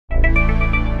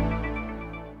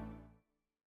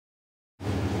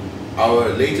Our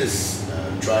latest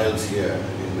trials here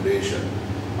in Malaysia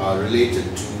are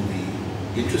related to the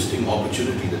interesting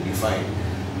opportunity that we find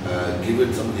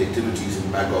given some of the activities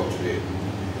in Magog today.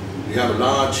 We have a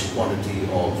large quantity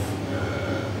of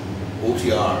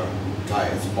OTR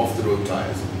tires, off-the-road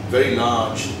tires, very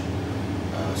large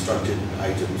structured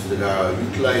items that are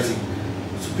utilizing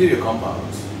superior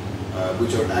compounds,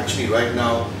 which are actually right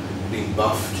now being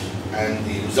buffed, and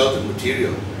the resultant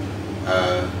material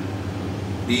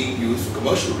being used for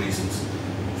commercial reasons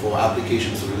for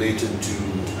applications related to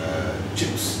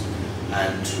chips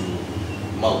and to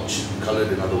mulch, colored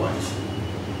and otherwise.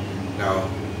 Now,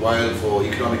 while for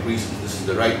economic reasons this is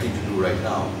the right thing to do right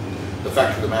now, the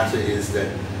fact of the matter is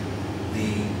that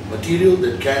the material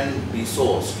that can be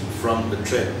sourced from the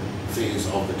tread phase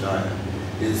of the tire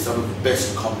is some of the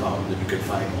best compound that you can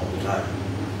find on the tire.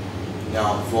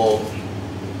 Now, for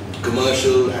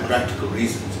commercial and practical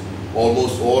reasons,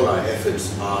 almost all our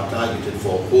efforts are targeted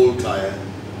for whole tire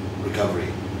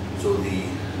recovery. So the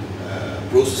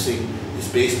processing is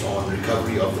based on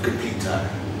recovery of the complete tire.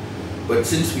 But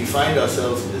since we find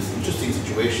ourselves in this interesting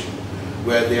situation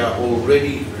where they are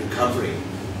already recovering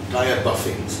tire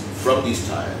buffings from these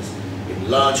tires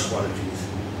in large quantities,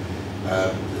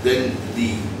 then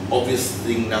the obvious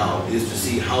thing now is to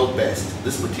see how best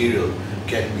this material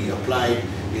can be applied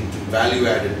into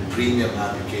value-added premium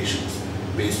applications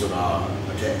based on our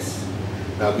tests.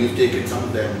 Now, we've taken some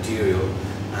of their material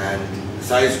and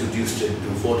size reduced it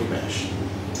to 40 mesh,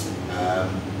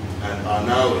 and are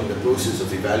now in the process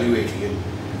of evaluating it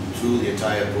through the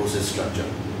entire process structure.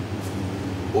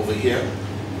 Over here,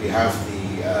 we have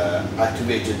the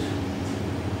activated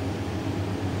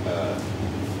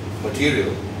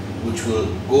material, which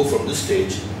will go from this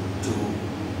stage to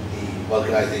the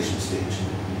vulcanization stage,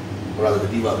 or rather the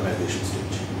devulcanization stage.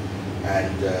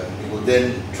 And we will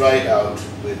then try it out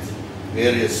with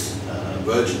various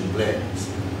virgin blends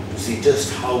to see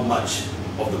just how much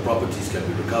of the properties can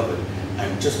be recovered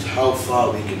and just how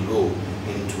far we can go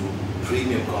into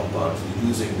premium compounds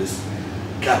using this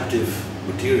captive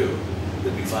material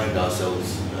that we find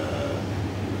ourselves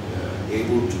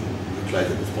able to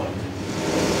utilize at this point.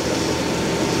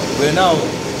 We're now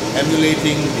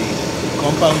emulating the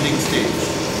compounding stage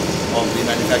of the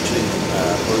manufacturing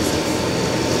process.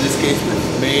 In this case,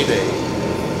 we've made a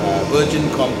virgin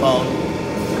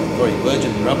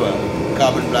rubber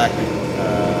carbon black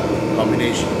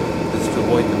combination. This is to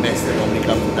avoid the mess that normally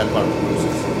comes with that part of the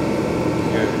process.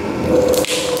 Here.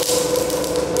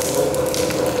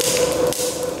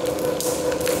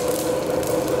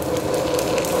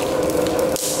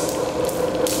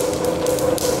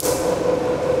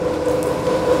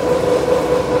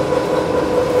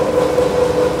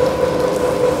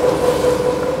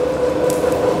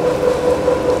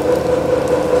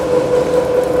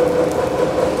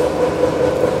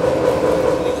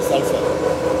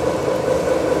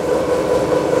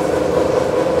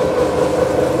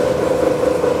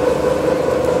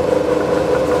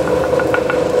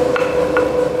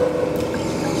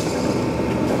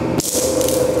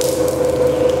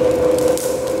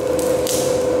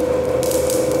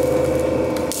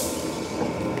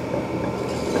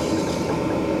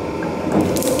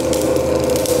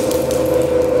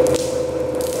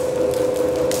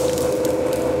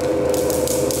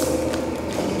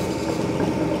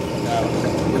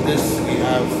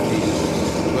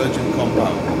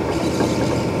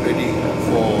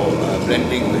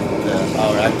 Blending with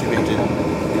our activated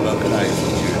devulcanized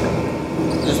material.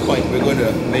 At this point, we're going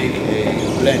to make a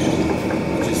blend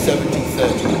which is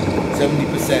 70-30,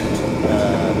 70%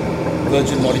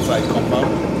 virgin modified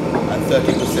compound and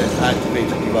 30%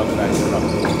 activated devulcanized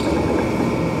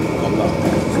compound.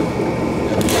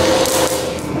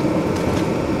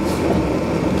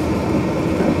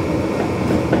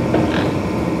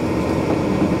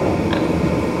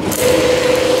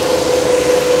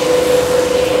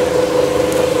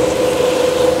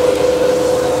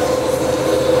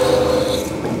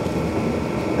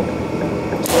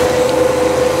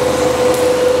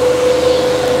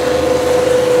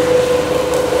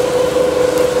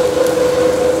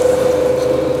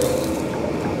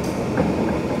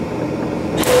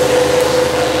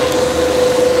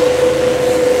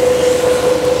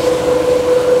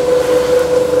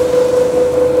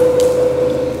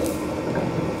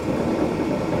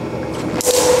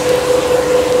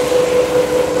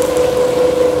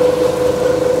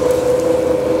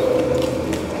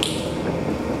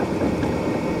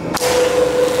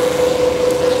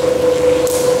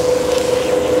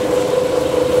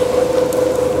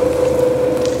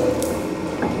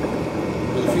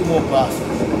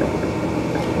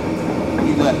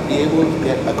 We might be able to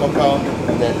get a compound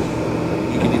that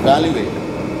we can evaluate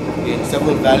in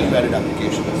several value-added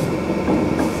applications.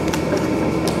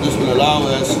 This will allow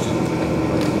us to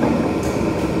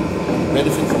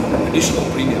benefit from additional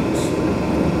premiums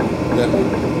that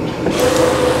would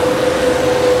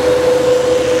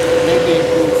greatly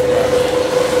improve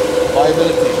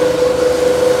viability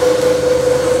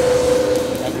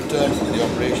and returns to the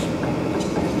operation,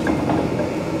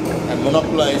 and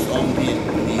monopolize on the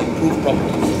improved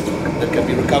properties that can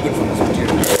be recovered from this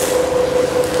material.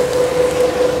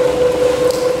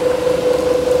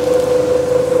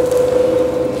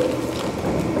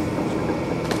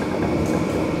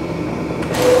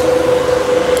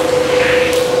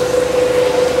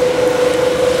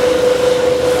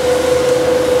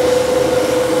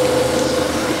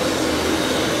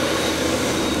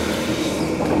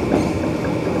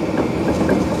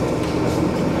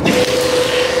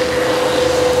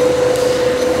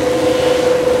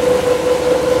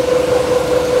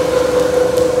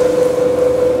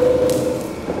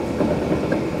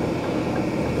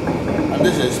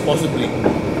 Possibly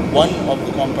one of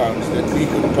the compounds that we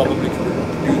could probably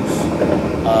produce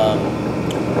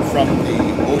from the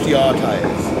OTR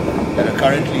tires that are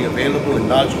currently available in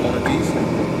large quantities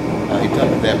in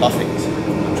terms of their buffings,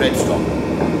 tread stock.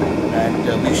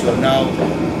 And we shall now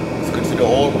consider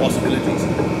all possibilities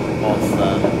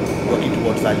of working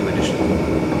towards value addition.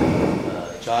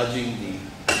 Charging the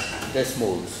test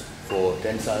molds for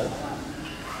tensile,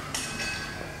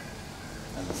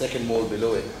 and the second mold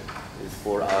below it is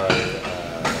for our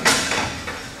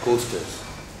coasters,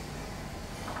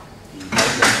 the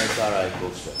Magnum SRI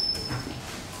coaster.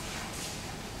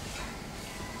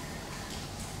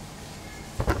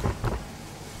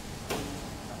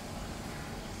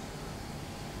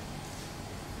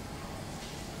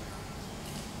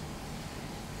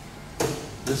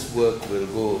 This work will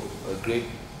go a great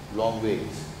long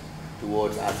ways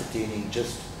towards ascertaining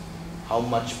just how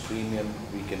much premium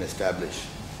we can establish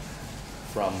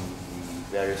from the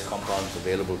various compounds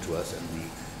available to us and the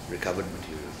recovered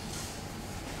materials.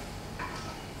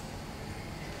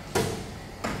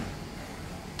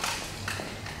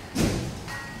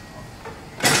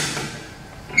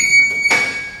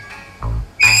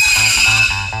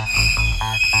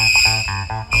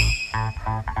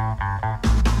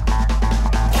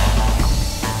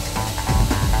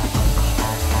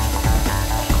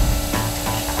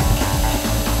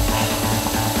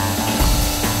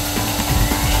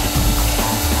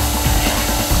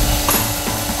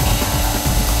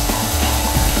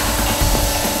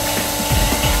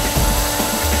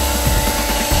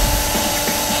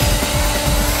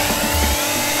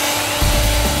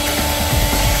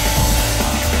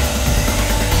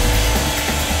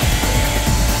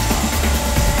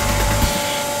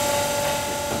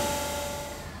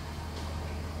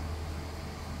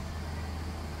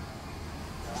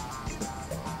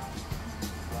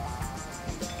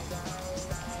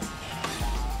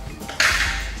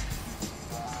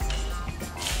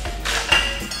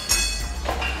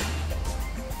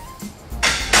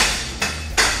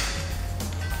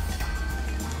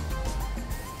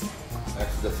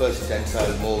 The first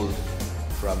tensile mold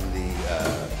from the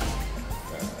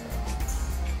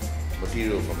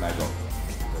material from Magog.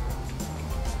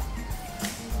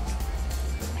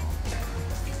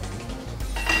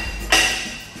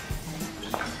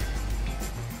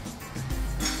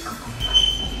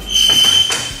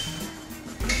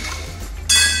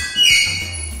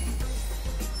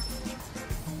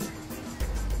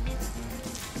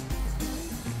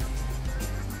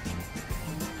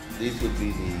 These would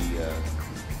be the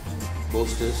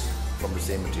coasters from the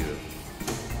same material.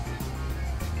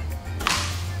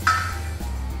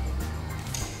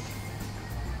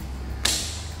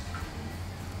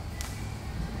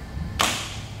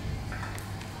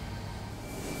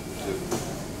 So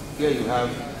here you have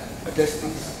a test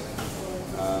piece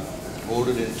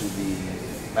molded into the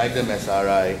Magnum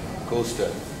SRI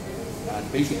coaster,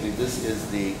 and basically this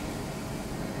is the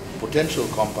potential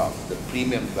compound, the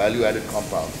premium value-added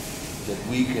compound that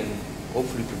we can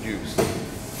hopefully produce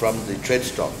from the tread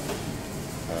stock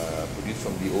produced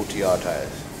from the OTR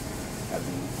tires at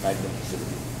the Magnum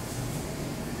facility.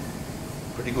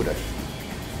 Pretty good actually.